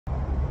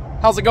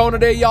How's it going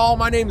today, y'all?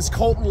 My name is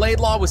Colton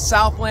Laidlaw with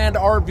Southland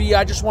RV.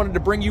 I just wanted to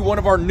bring you one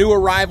of our new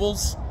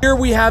arrivals. Here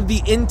we have the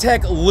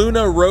Intech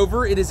Luna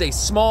Rover. It is a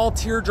small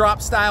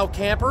teardrop style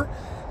camper.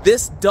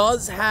 This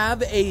does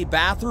have a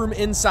bathroom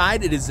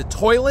inside. It is a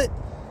toilet,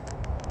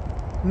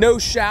 no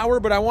shower,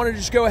 but I want to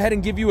just go ahead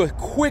and give you a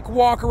quick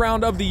walk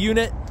around of the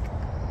unit.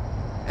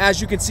 As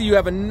you can see, you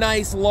have a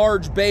nice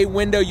large bay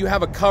window. You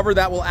have a cover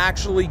that will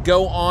actually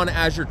go on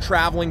as you're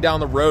traveling down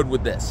the road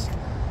with this.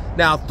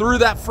 Now, through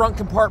that front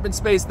compartment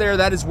space there,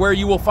 that is where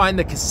you will find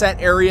the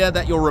cassette area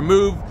that you'll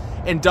remove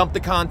and dump the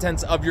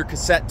contents of your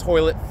cassette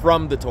toilet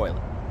from the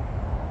toilet.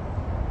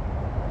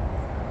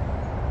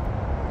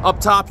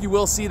 Up top, you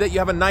will see that you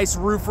have a nice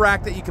roof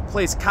rack that you can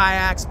place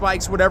kayaks,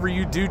 bikes, whatever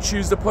you do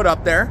choose to put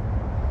up there.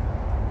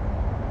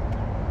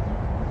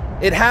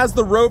 It has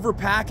the Rover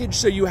package,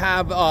 so you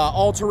have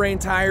all-terrain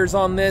tires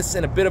on this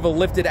and a bit of a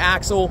lifted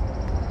axle.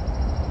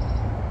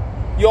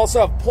 You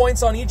also have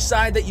points on each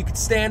side that you can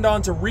stand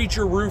on to reach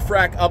your roof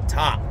rack up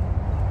top.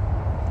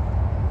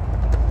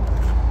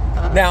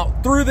 Now,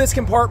 through this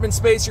compartment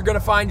space, you're going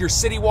to find your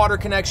city water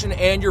connection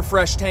and your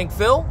fresh tank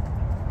fill.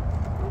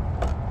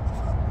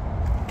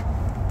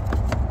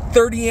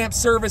 30 amp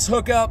service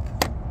hookup,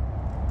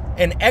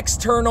 an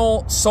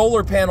external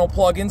solar panel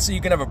plug-in so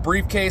you can have a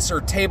briefcase or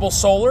table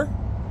solar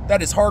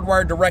that is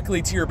hardwired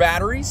directly to your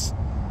batteries,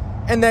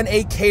 and then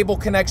a cable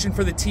connection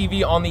for the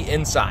TV on the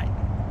inside.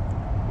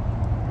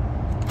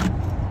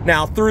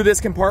 Now, through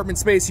this compartment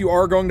space, you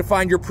are going to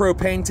find your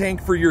propane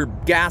tank for your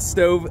gas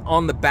stove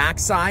on the back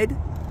side.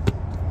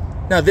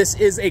 Now, this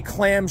is a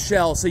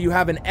clamshell, so you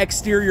have an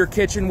exterior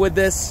kitchen with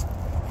this.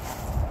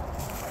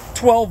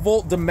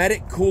 12-volt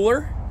Dometic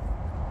cooler.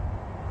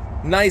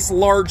 Nice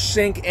large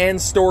sink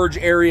and storage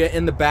area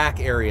in the back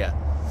area.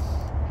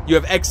 You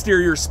have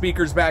exterior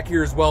speakers back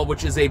here as well,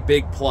 which is a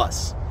big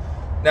plus.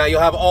 Now, you'll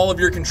have all of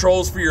your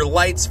controls for your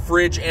lights,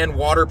 fridge, and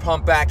water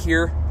pump back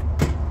here.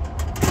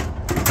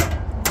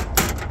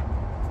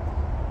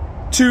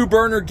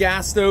 2-burner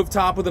gas stove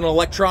top with an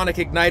electronic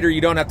igniter. You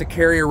don't have to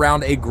carry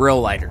around a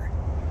grill lighter.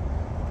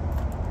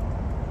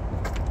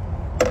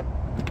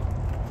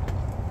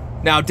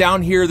 Now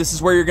down here, this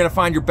is where you're going to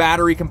find your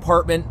battery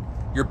compartment,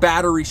 your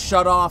battery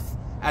shutoff,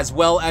 as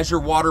well as your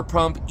water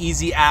pump,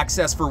 easy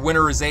access for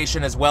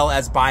winterization, as well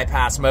as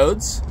bypass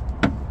modes.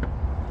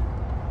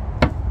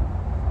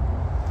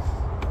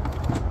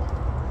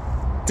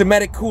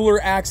 Dometic cooler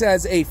acts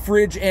as a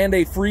fridge and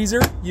a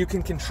freezer. You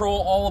can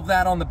control all of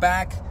that on the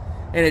back,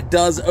 and it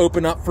does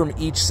open up from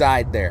each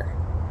side there.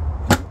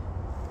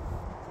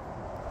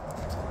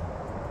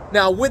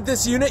 Now, with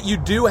this unit, you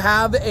do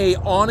have an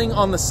awning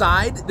on the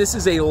side. This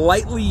is a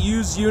lightly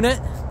used unit.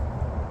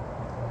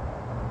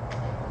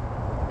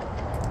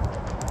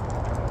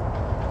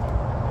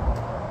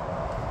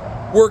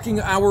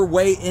 Working our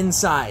way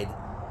inside,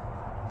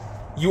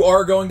 you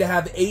are going to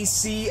have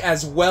AC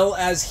as well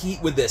as heat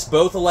with this,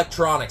 both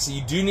electronic. So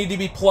you do need to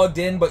be plugged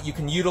in, but you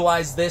can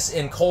utilize this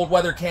in cold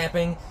weather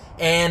camping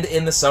and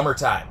in the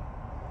summertime.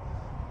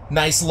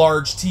 Nice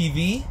large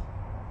TV,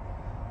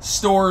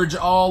 storage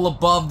all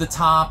above the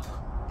top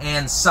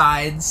and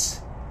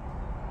sides,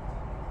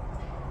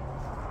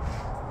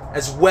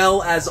 as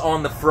well as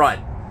on the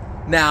front.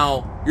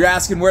 Now, you're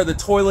asking where the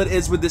toilet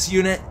is with this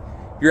unit.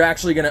 You're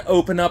actually going to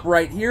open up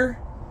right here,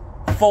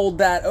 fold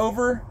that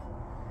over,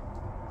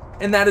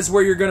 and that is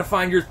where you're going to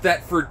find your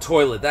Thetford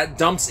toilet. That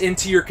dumps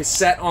into your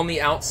cassette on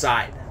the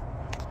outside.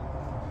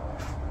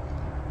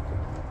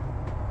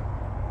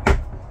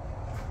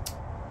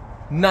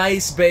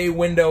 Nice bay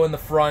window in the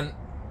front.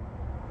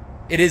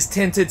 It is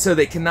tinted so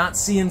they cannot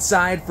see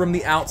inside from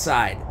the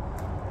outside.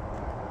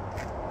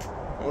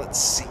 Let's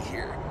see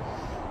here.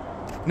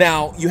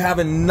 Now, you have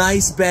a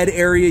nice bed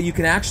area. You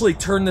can actually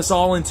turn this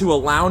all into a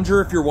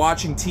lounger if you're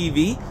watching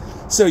TV.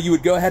 So you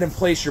would go ahead and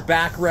place your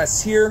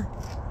backrests here.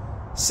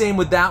 Same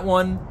with that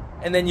one.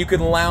 And then you can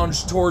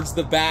lounge towards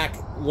the back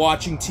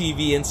watching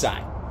TV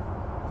inside.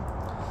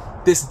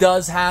 This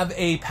does have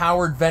a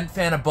powered vent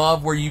fan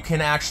above where you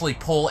can actually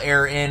pull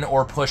air in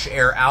or push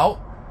air out.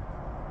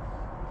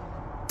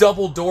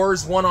 Double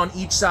doors, one on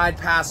each side,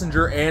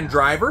 passenger and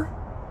driver.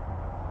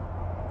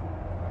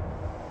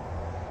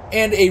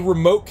 And a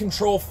remote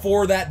control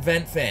for that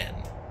vent fan.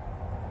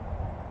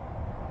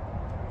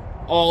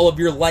 All of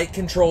your light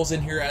controls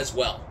in here as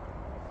well.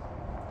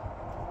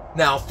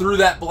 Now, through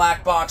that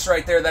black box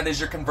right there, that is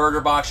your converter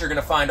box. You're going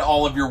to find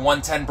all of your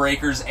 110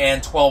 breakers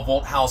and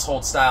 12-volt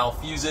household style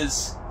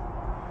fuses.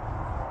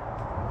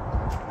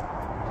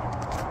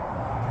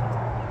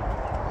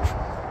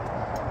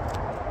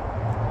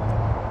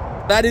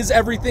 That is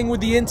everything with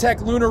the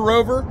Intech Luna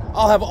Rover.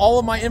 I'll have all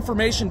of my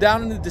information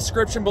down in the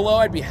description below.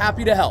 I'd be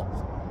happy to help.